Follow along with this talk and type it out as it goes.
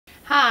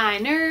Hi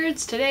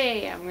nerds!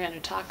 Today I'm going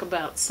to talk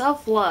about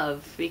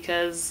self-love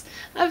because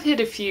I've hit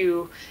a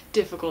few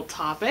difficult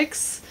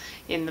topics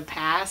in the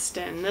past,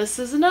 and this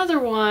is another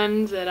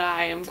one that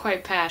I am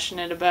quite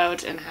passionate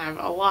about and have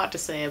a lot to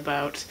say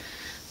about,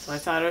 so I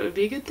thought it would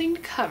be a good thing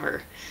to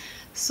cover.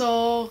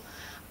 So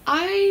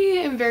I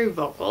am very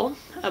vocal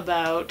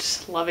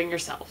about loving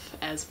yourself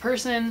as a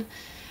person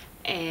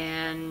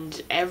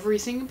and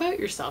everything about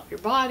yourself,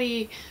 your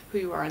body, who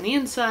you are on the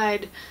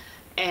inside,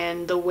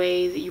 and the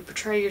way that you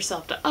portray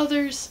yourself to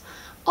others,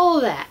 all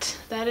of that.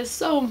 That is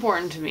so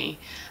important to me.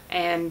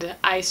 And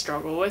I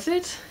struggle with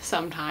it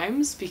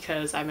sometimes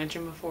because I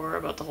mentioned before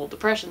about the whole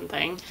depression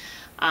thing.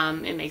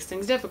 It makes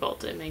things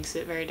difficult. It makes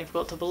it very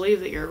difficult to believe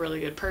that you're a really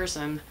good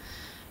person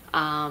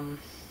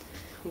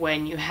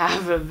when you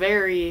have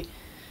when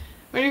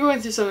you're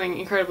going through something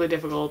incredibly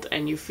difficult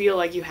and you feel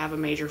like you have a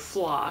major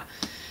flaw.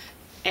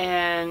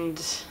 And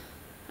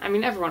I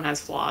mean, everyone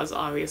has flaws,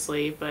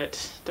 obviously,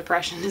 but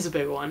depression is a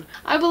big one.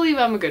 I believe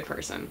I'm a good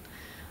person.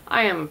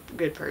 I am a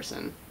good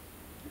person.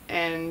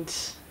 And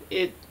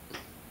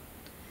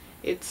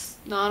it's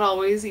not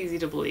always easy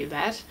to believe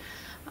that.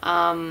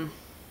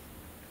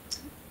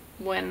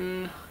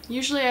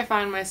 Usually I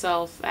find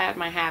myself at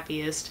my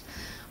happiest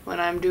when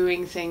I'm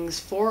doing things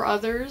for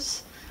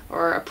others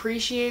or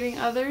appreciating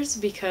others,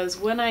 because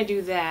when I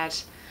do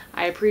that,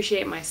 I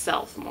appreciate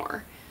myself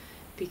more.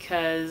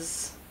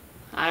 Because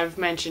I've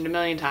mentioned a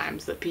million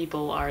times that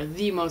people are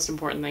the most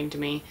important thing to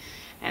me,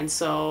 and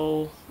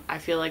so I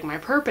feel like my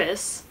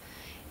purpose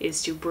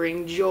is to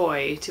bring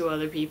joy to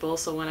other people.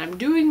 So when I'm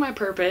doing my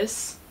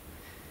purpose,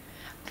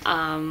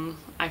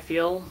 I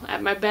feel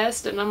at my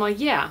best, and I'm like,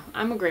 yeah,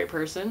 I'm a great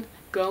person,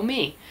 go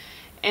me.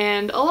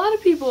 And a lot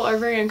of people are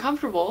very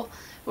uncomfortable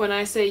when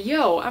I say,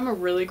 yo, I'm a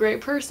really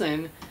great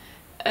person.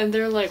 And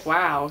they're like,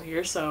 wow,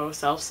 you're so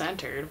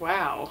self-centered.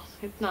 Wow,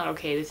 it's not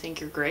okay to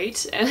think you're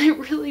great. And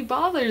it really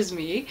bothers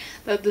me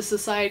that the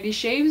society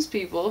shames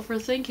people for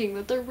thinking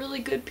that they're really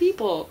good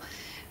people.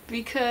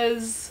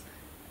 Because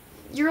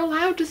you're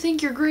allowed to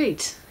think you're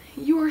great.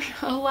 You are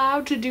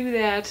allowed to do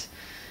that.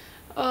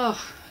 Oh,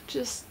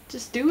 just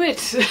do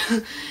it.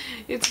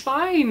 It's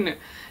fine.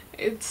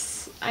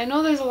 I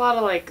know there's a lot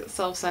of like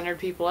self-centered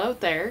people out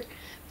there,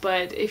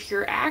 but if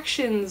your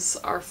actions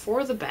are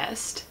for the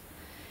best,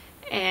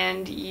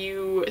 and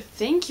you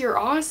think you're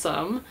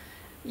awesome,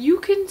 you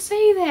can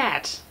say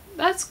that.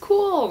 That's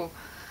cool.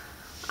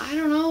 I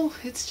don't know,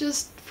 it's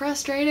just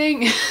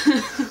frustrating.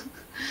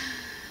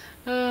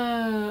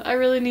 I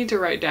really need to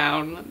write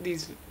down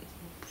these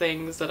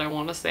things that I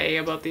want to say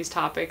about these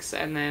topics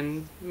and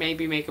then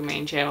maybe make a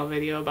main channel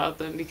video about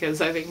them, because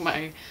I think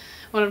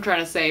what I'm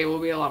trying to say will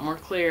be a lot more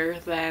clear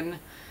then.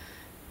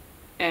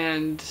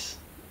 And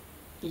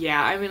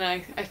yeah, I mean, I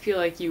feel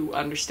like you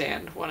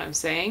understand what I'm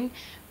saying,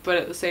 but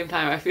at the same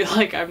time I feel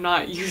like I'm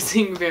not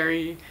using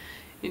very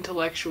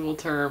intellectual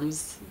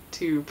terms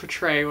to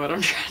portray what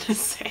I'm trying to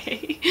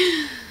say.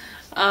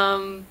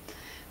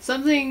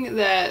 Something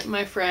that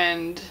my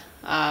friend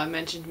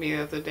mentioned to me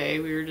the other day,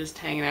 we were just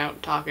hanging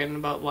out talking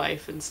about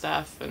life and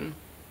stuff, and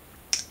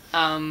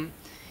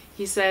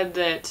he said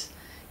that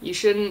you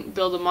shouldn't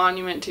build a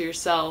monument to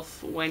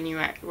yourself when you're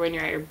at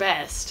your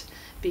best,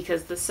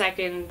 because the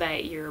second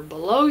that you're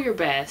below your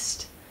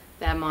best,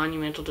 that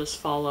monument will just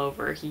fall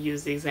over. He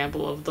used the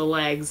example of the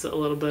legs a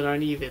little bit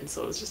uneven,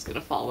 so it's just gonna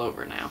fall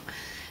over now.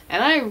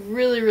 And I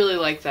really, really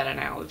like that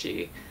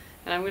analogy.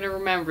 And I'm gonna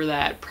remember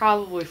that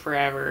probably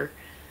forever,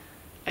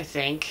 I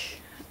think.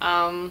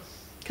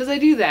 Because I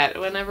do that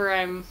whenever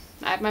I'm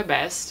at my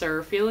best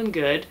or feeling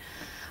good.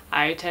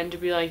 I tend to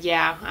be like,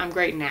 yeah, I'm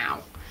great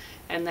now.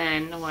 And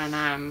then when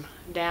I'm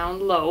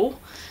down low,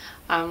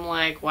 I'm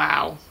like,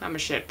 wow, I'm a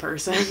shit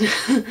person.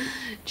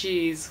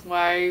 Jeez,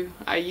 why?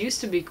 I used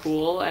to be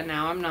cool and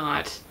now I'm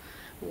not.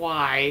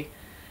 Why?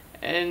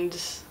 And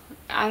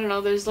I don't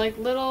know, there's like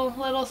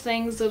little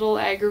things that'll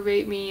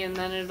aggravate me, and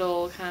then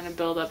it'll kind of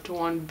build up to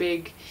one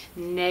big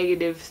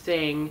negative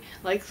thing.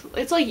 Like,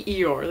 it's like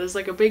Eeyore, there's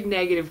like a big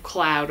negative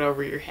cloud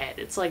over your head.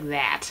 It's like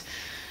that.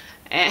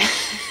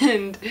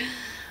 And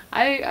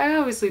I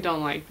obviously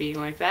don't like being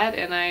like that,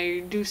 and I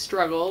do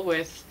struggle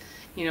with,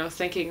 you know,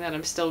 thinking that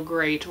I'm still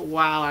great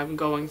while I'm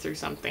going through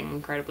something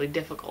incredibly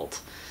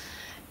difficult.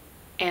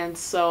 And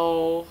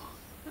so,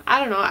 I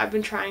don't know, I've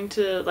been trying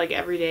to, like,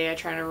 every day I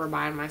try to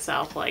remind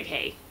myself, like,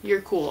 hey,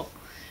 you're cool.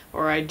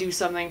 Or I do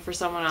something for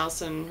someone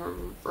else and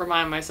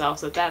remind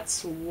myself that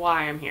that's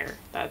why I'm here.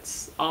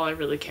 That's all I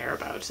really care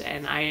about.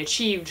 And I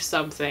achieved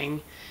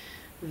something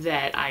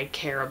that I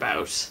care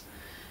about.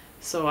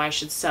 So I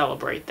should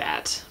celebrate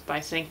that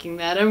by thinking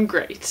that I'm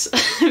great.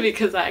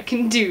 Because I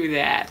can do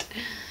that.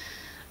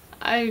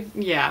 I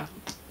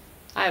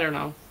don't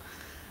know.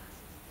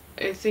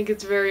 I think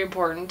it's very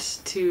important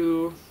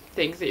to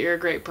think that you're a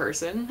great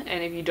person,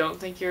 and if you don't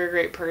think you're a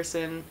great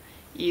person,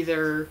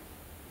 either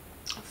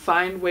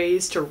find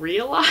ways to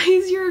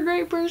realize you're a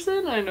great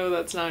person, I know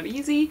that's not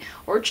easy,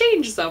 or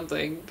change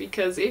something,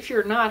 because if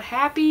you're not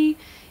happy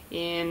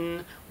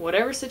in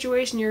whatever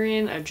situation you're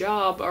in, a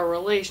job, a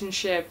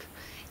relationship,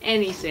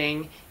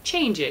 anything,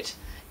 change it.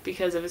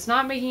 because if it's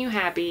not making you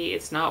happy,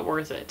 it's not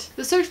worth it.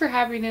 The search for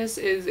happiness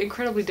is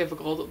incredibly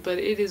difficult, but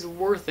it is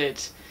worth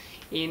it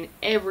in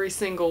every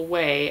single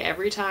way.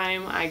 Every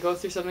time I go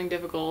through something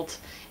difficult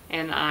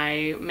and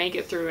I make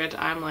it through it,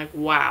 I'm like,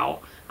 wow,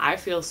 I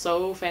feel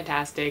so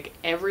fantastic.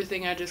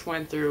 Everything I just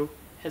went through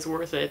is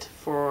worth it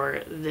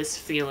for this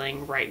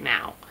feeling right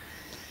now.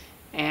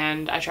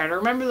 And I try to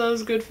remember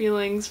those good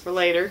feelings for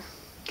later,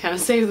 kind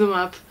of save them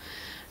up.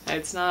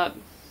 It's not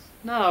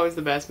always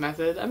the best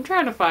method. I'm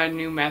trying to find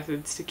new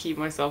methods to keep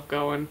myself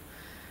going.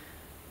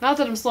 Not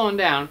that I'm slowing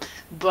down,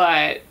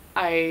 but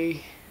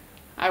I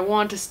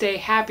want to stay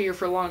happier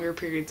for longer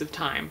periods of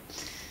time.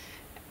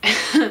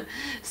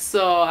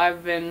 So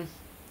I've been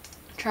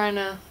trying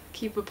to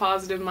keep a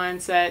positive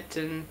mindset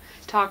and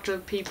talk to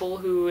people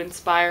who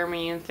inspire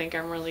me and think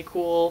I'm really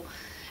cool,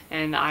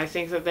 and I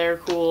think that they're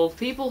cool.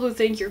 People who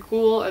think you're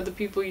cool are the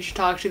people you should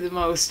talk to the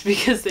most,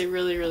 because they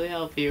really, really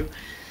help you,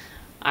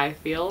 I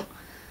feel.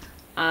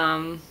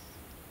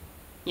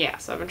 Yeah,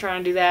 so I've been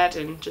trying to do that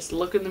and just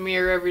look in the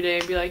mirror every day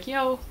and be like,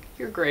 yo,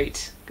 you're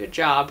great, good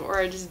job. Or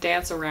I just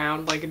dance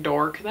around like a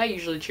dork. That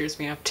usually cheers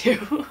me up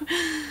too.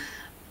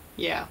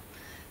 Yeah.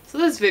 So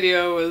this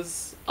video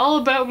was all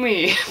about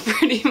me,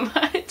 pretty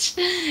much,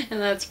 and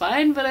that's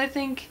fine, but I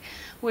think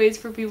ways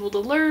for people to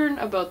learn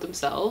about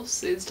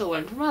themselves is to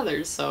learn from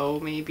others. So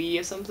maybe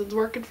if something's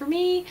working for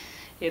me,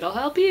 it'll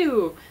help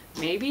you.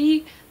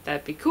 Maybe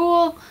that'd be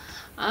cool.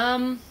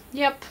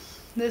 Yep.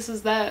 This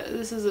is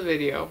a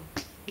video.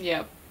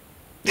 Yep.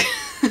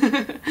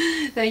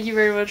 Thank you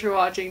very much for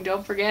watching.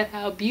 Don't forget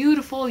how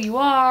beautiful you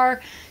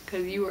are,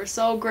 because you are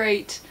so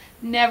great.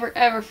 Never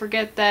ever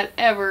forget that,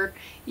 ever.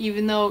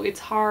 Even though it's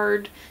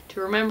hard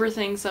to remember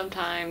things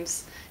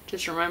sometimes,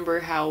 just remember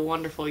how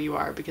wonderful you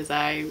are, because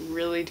I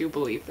really do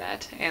believe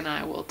that. And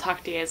I will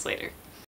talk to you guys later.